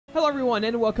Hello everyone,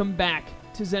 and welcome back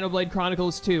to Xenoblade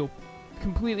Chronicles 2.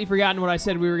 Completely forgotten what I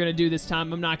said we were going to do this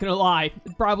time, I'm not going to lie.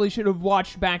 Probably should have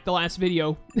watched back the last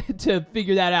video to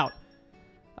figure that out.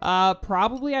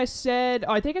 Probably I said...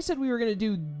 Oh, I think I said we were going to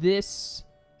do this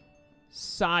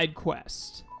side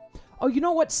quest. Oh, you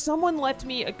know what? Someone left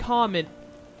me a comment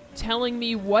telling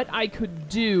me what I could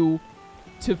do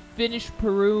to finish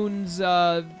Perun's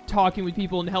talking with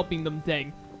people and helping them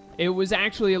thing. It was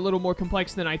actually a little more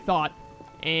complex than I thought.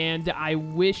 And I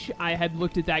wish I had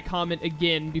looked at that comment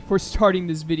again before starting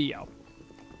this video.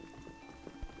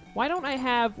 Why don't I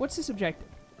have... What's this objective?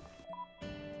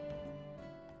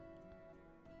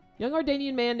 Young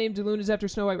Ardanian man named Delune is after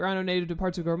Snow White Rhino native to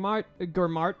parts of Gormat.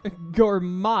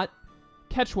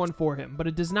 Catch one for him, but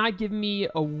it does not give me a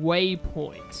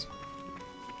waypoint.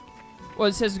 Well,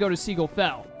 it says to go to Seagull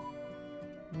Fell.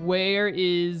 Where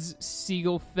is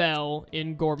Seagull Fell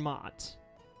in Gormat?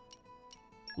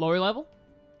 Lower level?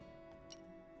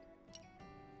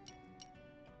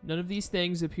 None of these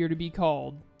things appear to be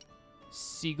called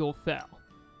Seagull Fell.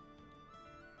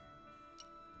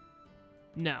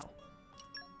 No.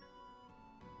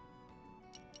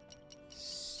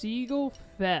 Seagull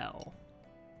Fell.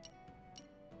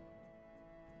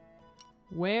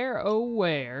 Where, oh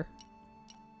where?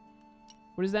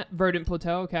 What is that? Verdant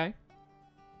Plateau, okay.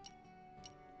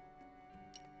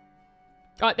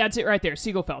 Oh, that's it right there,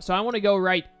 Seagull Fell. So I want to go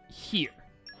right here.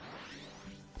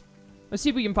 Let's see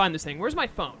if we can find this thing. Where's my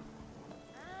phone?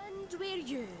 And where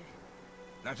you?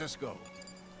 Let us go.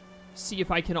 See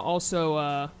if I can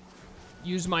also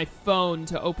use my phone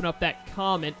to open up that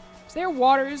comment. Is there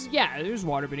water? Yeah, there's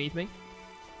water beneath me.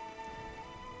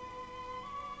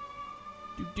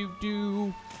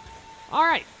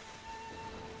 Alright.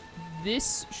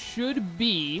 This should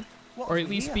be, or at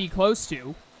least be close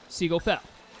to, Seagull Fell.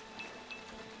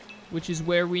 Which is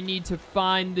where we need to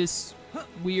find this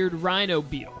weird rhino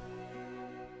beetle.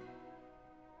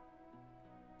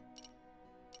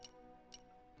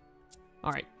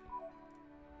 Alright.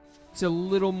 It's a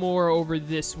little more over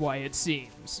this way, it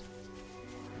seems.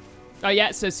 Oh yeah,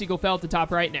 it says Seagull Fell at the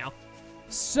top right now.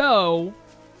 So...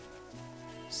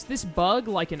 is this bug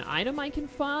like an item I can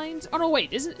find? Oh no,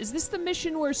 wait, is this the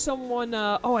mission where someone,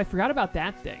 oh, I forgot about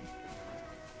that thing.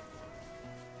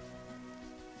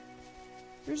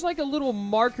 There's like a little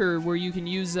marker where you can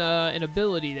use an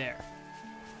ability there.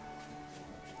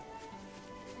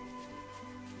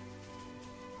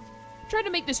 Tried to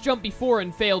make this jump before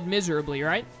and failed miserably,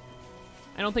 right?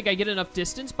 I don't think I get enough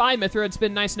distance. Bye, Mithra. It's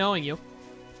been nice knowing you.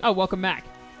 Oh, welcome back.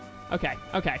 Okay,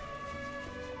 okay.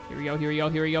 Here we go, here we go,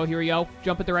 here we go, here we go.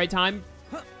 Jump at the right time.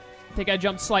 I think I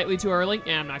jumped slightly too early.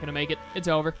 Yeah, I'm not gonna make it. It's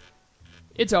over.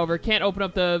 It's over. Can't open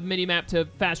up the mini-map to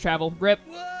fast travel. Rip.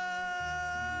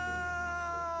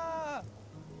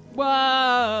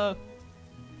 Whoa!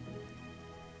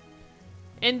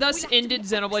 And thus ended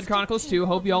Xenoblade Chronicles 2.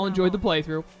 Hope you all enjoyed the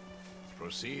playthrough.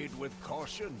 Proceed with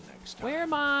caution next time. Where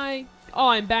am I? Oh,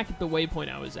 I'm back at the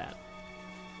waypoint I was at.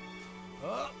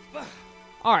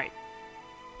 Alright.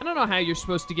 I don't know how you're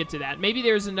supposed to get to that. Maybe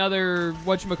there's another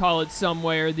whatchamacallit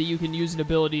somewhere that you can use an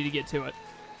ability to get to it.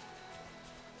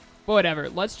 But whatever.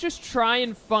 Let's just try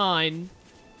and find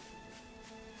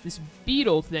this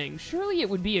beetle thing. Surely it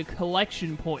would be a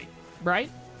collection point,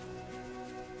 right?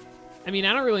 I mean,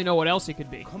 I don't really know what else it could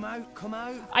be. Come out, come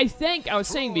out. I think, I was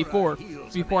saying before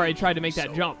I tried to make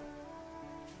that jump.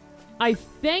 I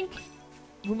think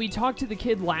when we talked to the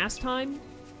kid last time,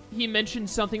 he mentioned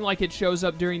something like it shows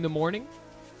up during the morning.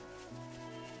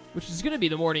 Which is going to be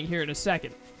the morning here in a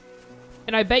second.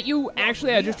 And I bet you,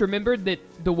 actually, I just remembered that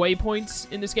the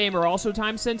waypoints in this game are also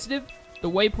time sensitive. The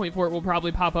waypoint for it will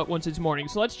probably pop up once it's morning.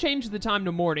 So let's change the time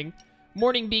to morning.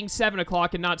 Morning being 7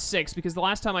 o'clock and not 6, because the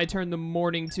last time I turned the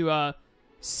morning to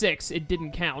 6, it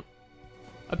didn't count.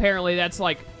 Apparently that's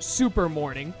like super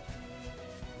morning.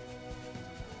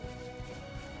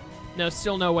 No,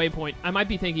 still no waypoint. I might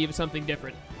be thinking of something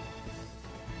different.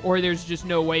 Or there's just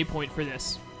no waypoint for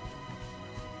this.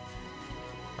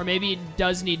 Or maybe it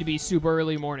does need to be super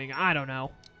early morning. I don't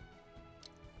know.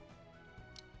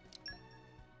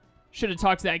 Should have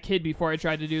talked to that kid before I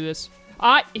tried to do this.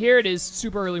 Ah, here it is.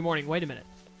 Super early morning. Wait a minute.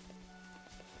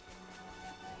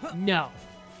 No.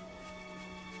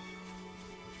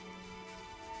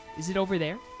 Is it over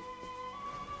there?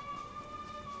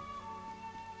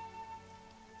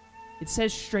 It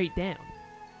says straight down.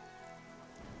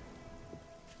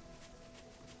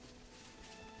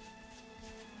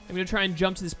 I'm going to try and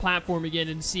jump to this platform again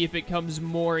and see if it comes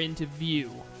more into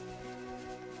view.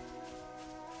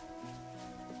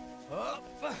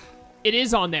 It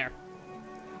is on there.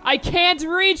 I can't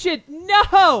reach it!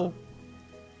 No!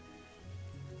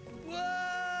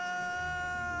 Whoa!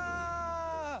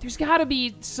 There's got to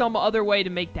be some other way to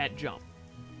make that jump.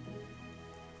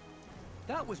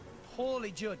 That was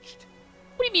poorly judged.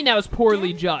 What do you mean that was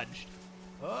poorly judged?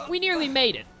 We nearly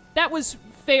made it. That was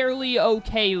fairly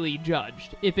okayly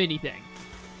judged, if anything.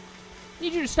 I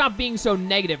need you to stop being so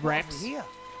negative, Rex. Here.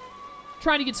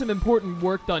 Trying to get some important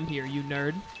work done here, you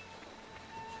nerd.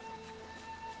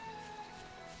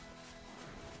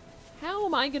 How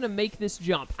am I gonna make this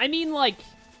jump? I mean, like,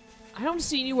 I don't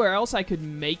see anywhere else I could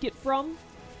make it from.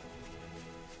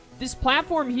 This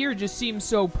platform here just seems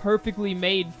so perfectly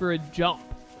made for a jump.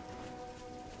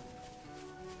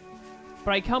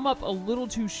 But I come up a little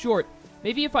too short.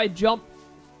 Maybe if I jump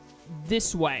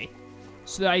this way,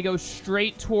 so that I go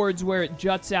straight towards where it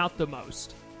juts out the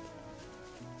most.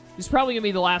 This is probably going to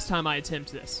be the last time I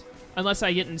attempt this. Unless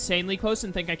I get insanely close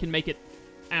and think I can make it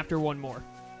after one more.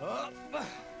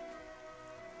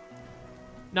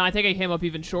 No, I think I came up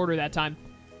even shorter that time.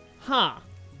 Huh.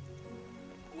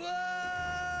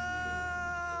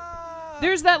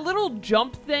 There's that little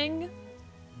jump thing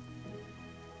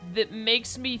that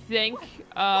makes me think,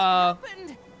 crud,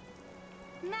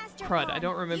 I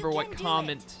don't remember what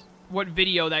comment, what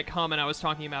video that comment I was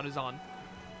talking about is on.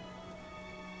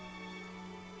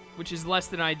 Which is less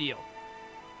than ideal.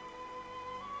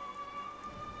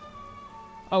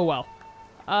 Oh well.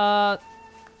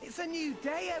 It's a new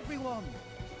day, everyone.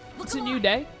 It's a new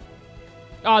day?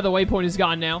 Ah, the waypoint is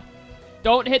gone now.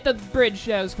 Don't hit the bridge,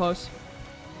 that was close.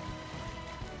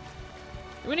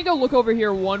 I'm gonna go look over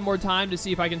here one more time to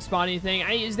see if I can spot anything.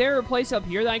 Is there a place up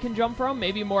here that I can jump from?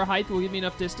 Maybe more height will give me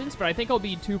enough distance, but I think I'll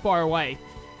be too far away.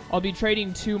 I'll be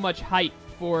trading too much height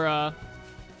for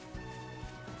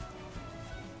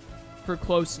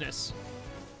closeness.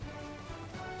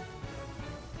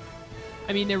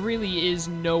 I mean, there really is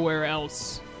nowhere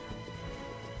else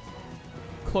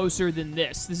closer than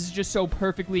this. This is just so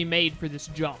perfectly made for this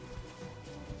jump.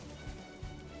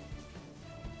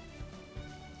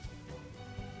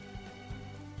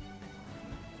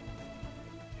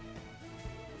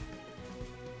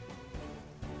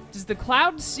 Does the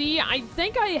Cloud Sea... I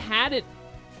think I had it...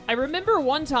 I remember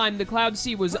one time the Cloud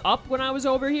Sea was up when I was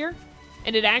over here,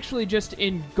 and it actually just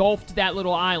engulfed that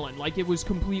little island. Like, it was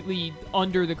completely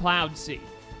under the Cloud Sea.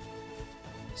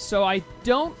 So I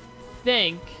don't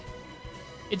think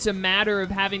it's a matter of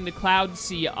having the Cloud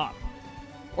Sea up.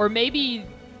 Or maybe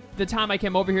the time I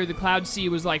came over here, the Cloud Sea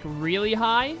was, like, really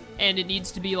high, and it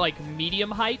needs to be, like,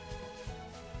 medium height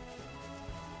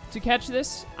to catch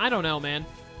this. I don't know, man.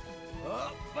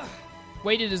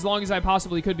 Waited as long as I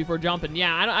possibly could before jumping.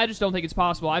 Yeah, I just don't think it's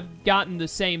possible. I've gotten the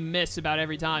same miss about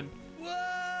every time.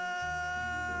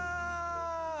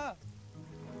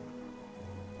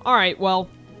 Alright, well,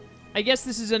 I guess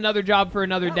this is another job for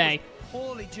another day.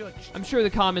 Poorly judged. I'm sure the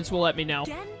comments will let me know.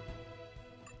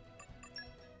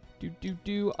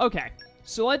 Okay,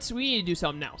 so we need to do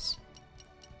something else.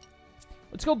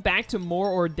 Let's go back to More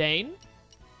Ordain,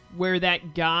 where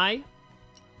that guy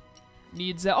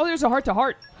needs... oh, there's a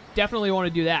heart-to-heart. Definitely want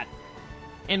to do that.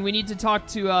 And we need to talk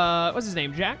to, what's his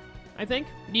name? Jack, I think?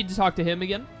 Need to talk to him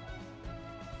again.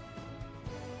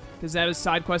 Because that is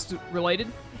side quest related.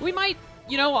 We might,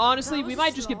 you know, honestly, we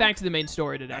might just get back to the main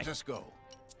story today. Let us go.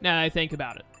 Now that I think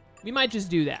about it. We might just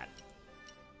do that.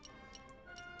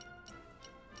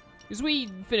 Because we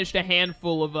finished a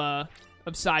handful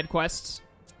of side quests.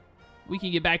 We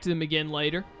can get back to them again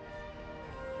later.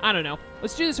 I don't know.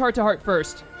 Let's do this heart-to-heart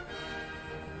first.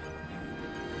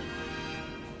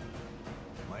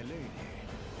 My lady,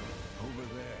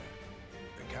 over there,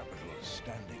 the capital's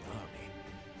standing army.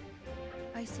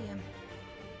 I see him.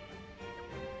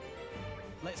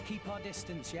 Let's keep our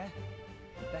distance, yeah?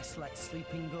 Best let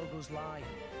sleeping goggles lie.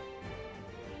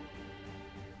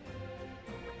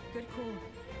 Good call.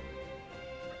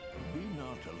 Be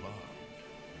not alarmed.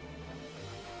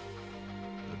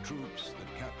 The troops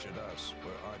that captured us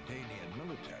were Ardanian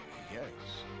military, yes,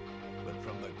 but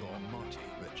from the Gormati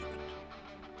regiment.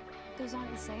 Those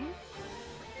aren't the same?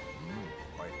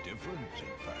 Quite different,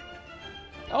 in fact.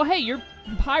 Oh, hey, you're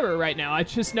Pyra right now. I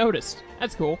just noticed.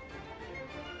 That's cool.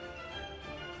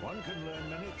 One can learn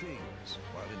many things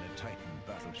while in a Titan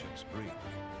battleship's brig,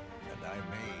 and I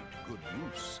made good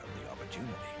use of the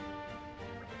opportunity.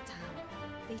 Damn.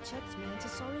 They checked me into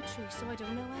solitary, so I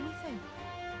don't know anything.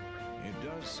 It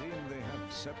does seem they have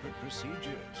separate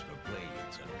procedures for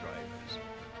blades and drivers.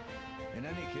 In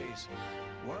any case,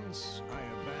 once I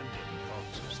abandoned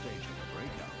thoughts of staging a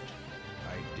breakout,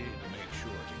 I did make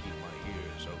sure to keep my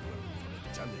ears open for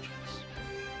intelligence.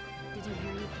 Did you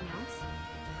hear anything else?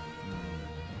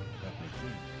 Let me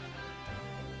think.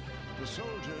 The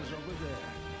soldiers over there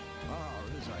are,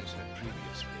 as I said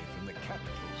previously, from the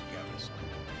capital's garrison.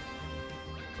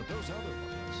 But those other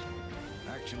ones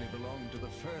actually belong to the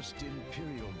 1st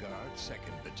Imperial Guard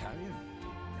 2nd Battalion.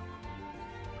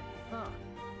 Huh.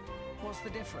 What's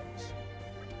the difference?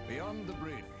 Beyond the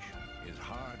bridge is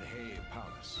Hard Hay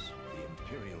Palace, the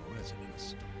Imperial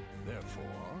residence. Therefore...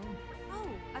 Oh,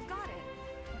 I've got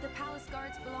it. The palace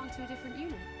guards belong to a different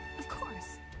unit. Of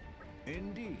course.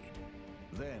 Indeed.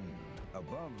 Then,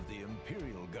 above the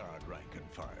Imperial Guard rank and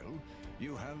file,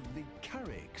 you have the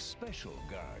Carrick Special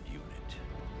Guard Unit.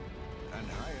 And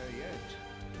higher yet,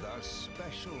 the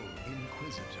Special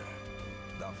Inquisitor,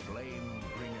 the Flame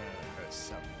Bringer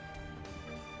herself.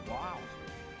 Wow.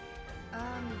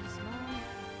 Mom,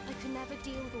 I could never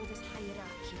deal with all this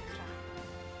hierarchy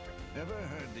crap. Ever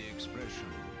heard the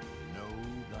expression, know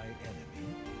thy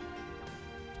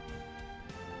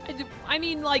enemy? I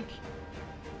mean, like,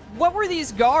 what were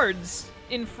these guards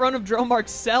in front of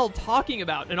Dromark's cell talking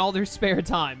about in all their spare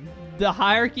time? The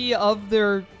hierarchy of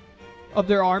their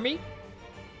army?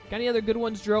 Got any other good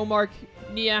ones? Dromark,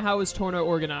 Nia, how is Torna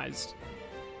organized?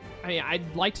 I mean,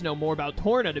 I'd like to know more about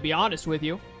Torna, to be honest with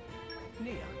you.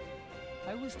 Nia,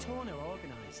 how was Torna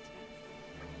organised?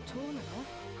 Torna?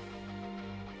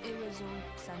 It was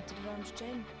all centered around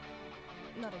Jin.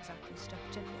 Not exactly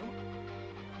structured,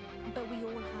 though. But we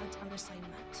all had our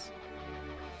assignments.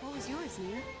 What was yours,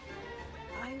 Nia?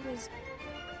 I was...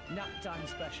 Nap time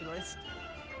specialist.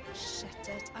 Shit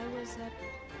it. I was a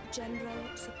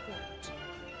general support.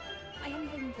 I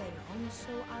hadn't been very long, so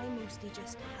I mostly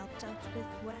just helped out with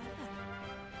whatever.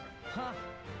 Huh.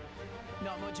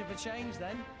 Not much of a change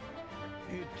then.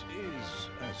 It is,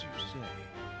 as you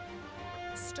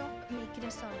say. Stop making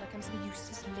it sound like I'm some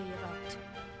useless layabout.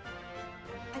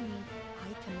 I mean,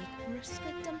 I can make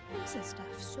brisket dumplings and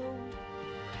stuff, so...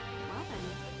 Well then,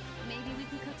 maybe we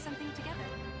can cook something together.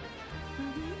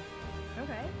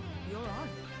 Okay, you're on.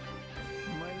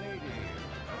 My lady,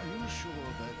 are you sure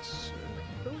that's...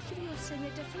 Both of you will sing a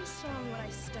different song when I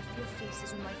stuff your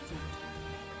faces with my food.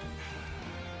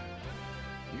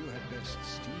 You had best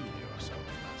steel yourself,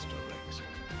 Master Rex.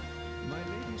 My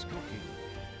lady's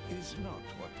cooking is not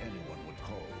what anyone would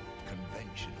call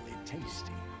conventionally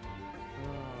tasty.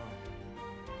 Oh.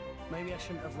 Maybe I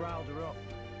shouldn't have riled her up.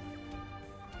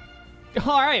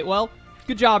 Alright, well,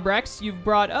 good job, Rex. You've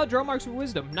brought... Oh, Dromark's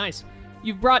wisdom. Nice.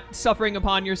 You've brought suffering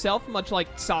upon yourself, much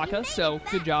like Sokka, so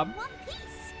good job.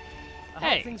 I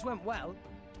Hey. hope things went well.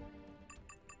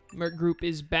 Merc Group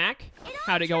is back.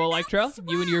 How'd it go, Electra?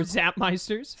 You and your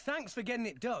Zapmeisters. Thanks for getting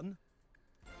it done.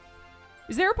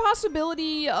 Is there a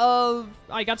possibility of...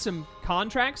 I got some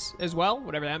contracts as well,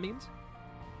 whatever that means.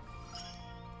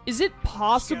 Is it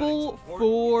possible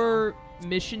for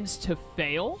missions to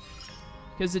fail?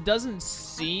 Because it doesn't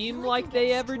seem like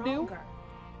they ever do.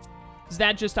 Is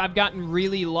that just I've gotten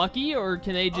really lucky, or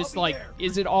can they just, like,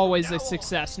 is it always a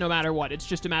success no matter what? It's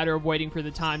just a matter of waiting for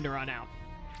the time to run out.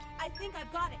 I think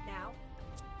I've got it now.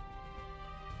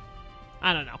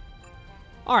 I don't know.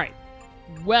 Alright.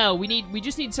 Well, we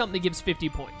just need something that gives 50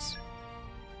 points.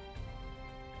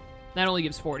 That only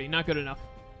gives 40. Not good enough.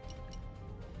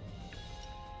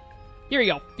 Here we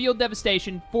go. Field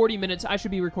Devastation, 40 minutes. I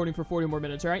should be recording for 40 more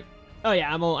minutes, alright? Oh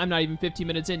yeah, I'm not even 50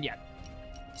 minutes in yet.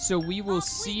 So we will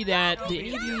see that. Did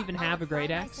any of you even have a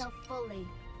great axe?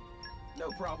 No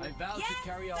problem. I vow to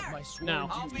carry out my sworn No,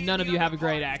 duty. none of you have a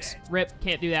great axe. Rip,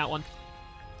 can't do that one.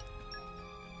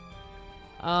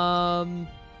 I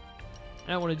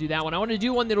don't want to do that one. I want to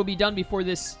do one that'll be done before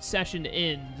this session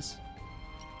ends,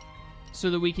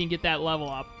 so that we can get that level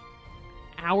up.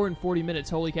 Hour and 40 minutes,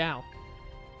 holy cow.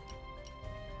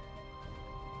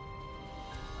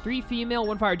 3 female,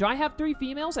 1 fire. Do I have 3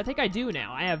 females? I think I do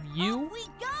now. I have you, We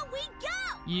go!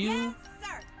 you, Yes,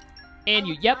 sir! and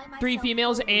you. Yep, 3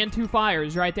 females and 2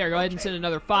 fires right there. Go ahead and send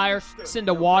another fire. Send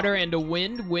a water and a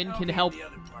wind. Wind can help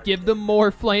give them more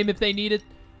flame if they need it.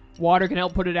 Water can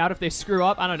help put it out if they screw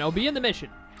up. I don't know. Be in the mission.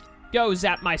 Go,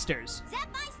 Zapmeisters.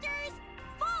 Zapmeisters,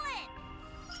 fall in!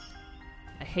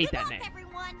 I hate that name.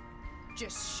 Everyone!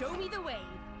 Just show me the way.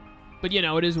 But, you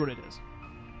know, it is what it is.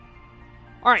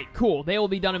 Alright, cool. They will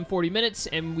be done in 40 minutes,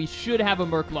 and we should have a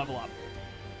Merc level up.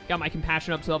 Got my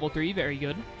Compassion up to level 3. Very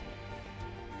good.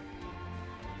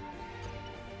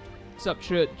 What's up,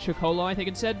 Chocolo, I think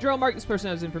it said. Dromark, this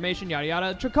person has information, yada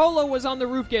yada. Chocolo was on the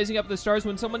roof gazing up at the stars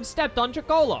when someone stepped on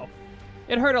Chocolo.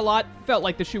 It hurt a lot. Felt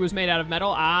like the shoe was made out of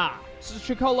metal. Ah. So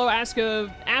Chocolo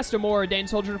asked a more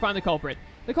ordained soldier to find the culprit.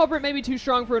 The culprit may be too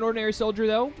strong for an ordinary soldier,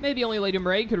 though. Maybe only Lady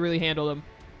Murray could really handle them.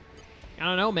 I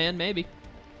don't know, man. Maybe.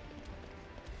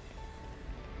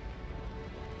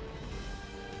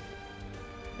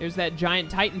 There's that giant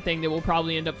Titan thing that we'll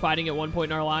probably end up fighting at one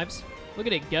point in our lives. Look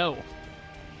at it go.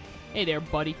 Hey there,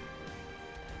 buddy.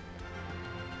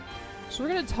 So we're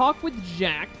going to talk with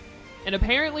Jack, and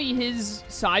apparently his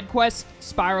side quest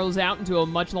spirals out into a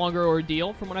much longer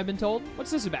ordeal from what I've been told.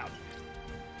 What's this about?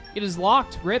 It is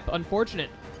locked. Rip. Unfortunate.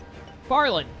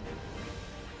 Farland.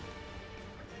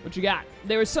 What you got?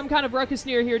 There was some kind of ruckus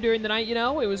near here during the night, you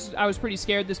know? I was pretty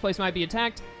scared this place might be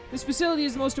attacked. This facility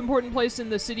is the most important place in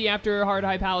the city after Hard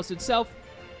High Palace itself.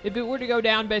 If it were to go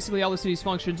down, basically all the city's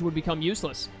functions would become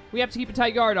useless. We have to keep a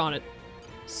tight guard on it.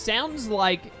 Sounds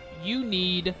like you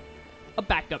need a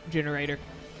backup generator.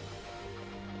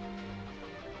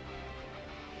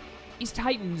 These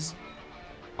Titans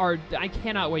are... I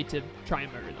cannot wait to try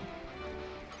and murder them.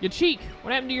 Yachik,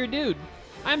 what happened to your dude?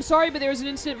 I'm sorry, but there was an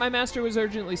incident. My master was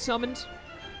urgently summoned.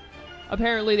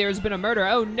 Apparently there has been a murder.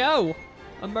 Oh no!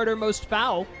 A murder most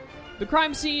foul. The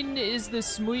crime scene is the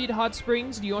Smuid Hot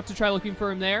Springs. Do you want to try looking for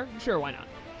him there? Sure, why not?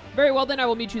 Very well, then I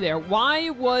will meet you there. Why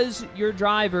was your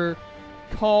driver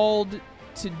called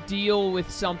to deal with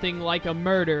something like a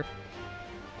murder,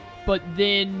 but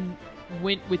then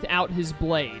went without his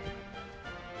blade?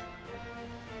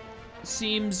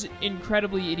 Seems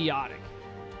incredibly idiotic.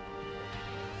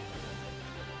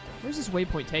 Where's this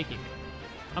waypoint taking me?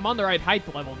 I'm on the right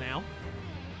height level now.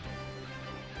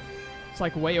 It's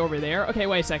like way over there. Okay,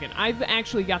 wait a second. I've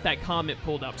actually got that comment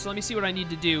pulled up, so let me see what I need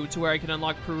to do to where I can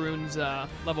unlock Perun's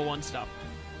level 1 stuff.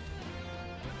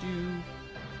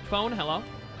 Phone, hello?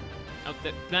 Oh,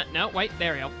 no, wait,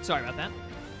 there we go. Sorry about that.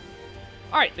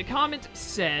 Alright, the comment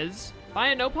says, buy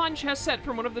a Nopon chess set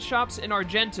from one of the shops in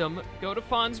Argentum, go to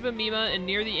Fons Vamima, and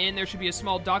near the inn there should be a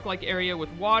small dock-like area with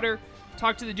water.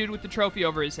 Talk to the dude with the trophy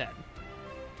over his head.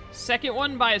 Second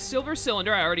one, buy a silver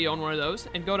cylinder, I already own one of those,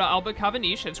 and go to Alba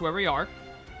Cavaniche, that's where we are.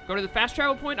 Go to the fast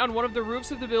travel point on one of the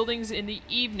roofs of the buildings in the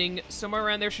evening. Somewhere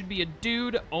around there should be a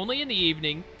dude, only in the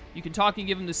evening. You can talk and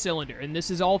give him the cylinder, and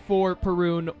this is all for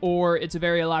Perun, or it's a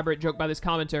very elaborate joke by this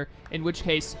commenter, in which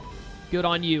case, good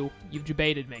on you, you've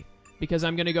debated me, because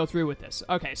I'm going to go through with this.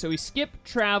 Okay, so we skip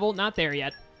travel, not there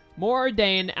yet. More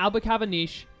Ordain, Alba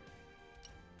Cavaniche.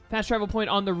 Fast travel point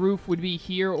on the roof would be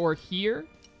here or here.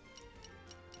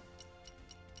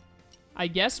 I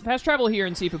guess. Fast travel here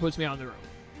and see if it puts me on the roof.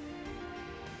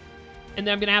 And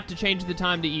then I'm going to have to change the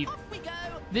time to even.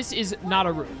 This is not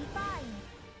a roof.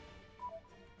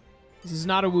 This is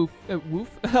not a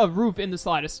roof in the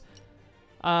slightest.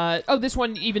 Oh, this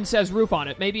one even says roof on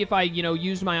it. Maybe if I,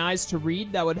 used my eyes to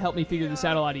read, that would help me figure this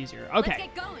out a lot easier. Okay,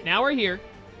 now we're here.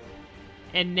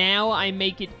 And now I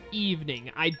make it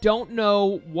evening. I don't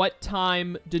know what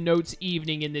time denotes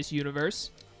evening in this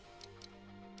universe.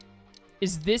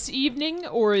 Is this evening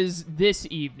or is this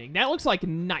evening? That looks like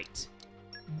night.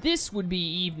 This would be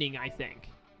evening, I think.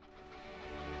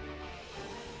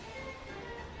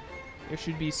 There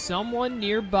should be someone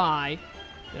nearby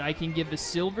that I can give a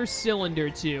silver cylinder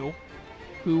to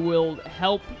who will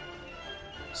help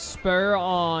spur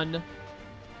on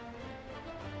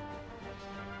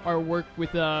our work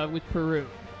with Peru.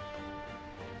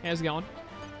 How's it going?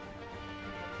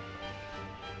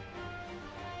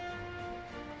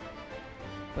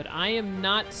 But I am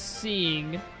not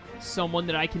seeing someone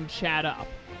that I can chat up.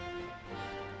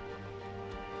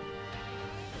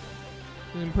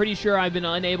 I'm pretty sure I've been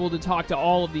unable to talk to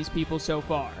all of these people so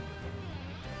far.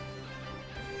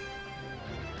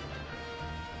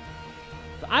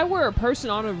 If I were a person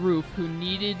on a roof who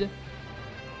needed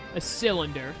a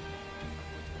cylinder,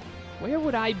 where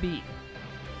would I be?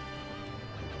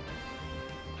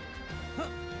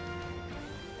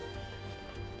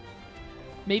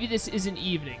 Maybe this isn't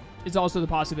evening. Is also the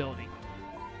possibility.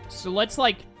 So let's,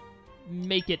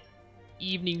 make it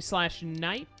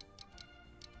evening/night.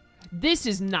 This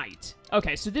is night.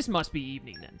 Okay, so this must be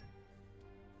evening then.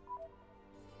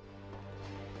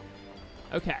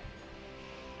 Okay.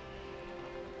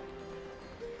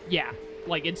 Yeah,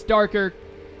 it's darker.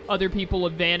 Other people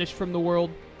have vanished from the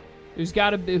world. There's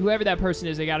gotta be, whoever that person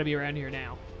is, they gotta be around here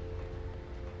now.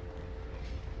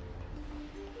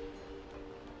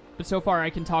 But so far, I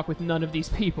can talk with none of these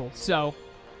people, so...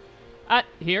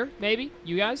 here, maybe?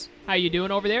 You guys? How you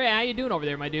doing over there? How you doing over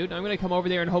there, my dude? I'm gonna come over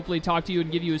there and hopefully talk to you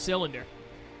and give you a cylinder.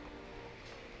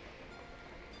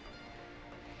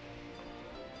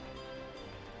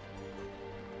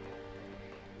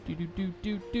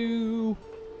 Do-do-do-do-do.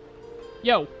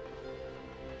 Yo.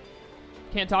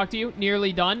 Can't talk to you?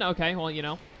 Nearly done? Okay,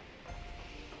 well,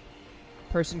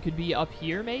 Person could be up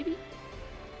here, maybe?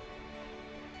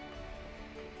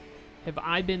 Have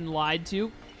I been lied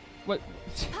to? What?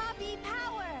 Poppy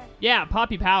power! Yeah,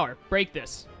 Poppy power. Break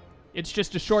this. It's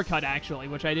just a shortcut, actually,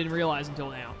 which I didn't realize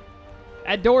until now.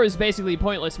 That door is basically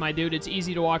pointless, my dude. It's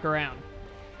easy to walk around.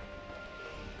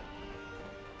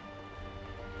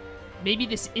 Maybe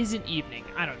this isn't evening.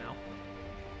 I don't know.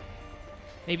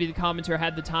 Maybe the commenter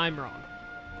had the time wrong.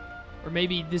 Or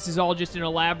maybe this is all just an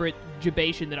elaborate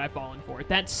jibation that I've fallen for.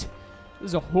 This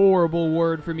is a horrible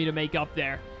word for me to make up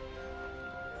there.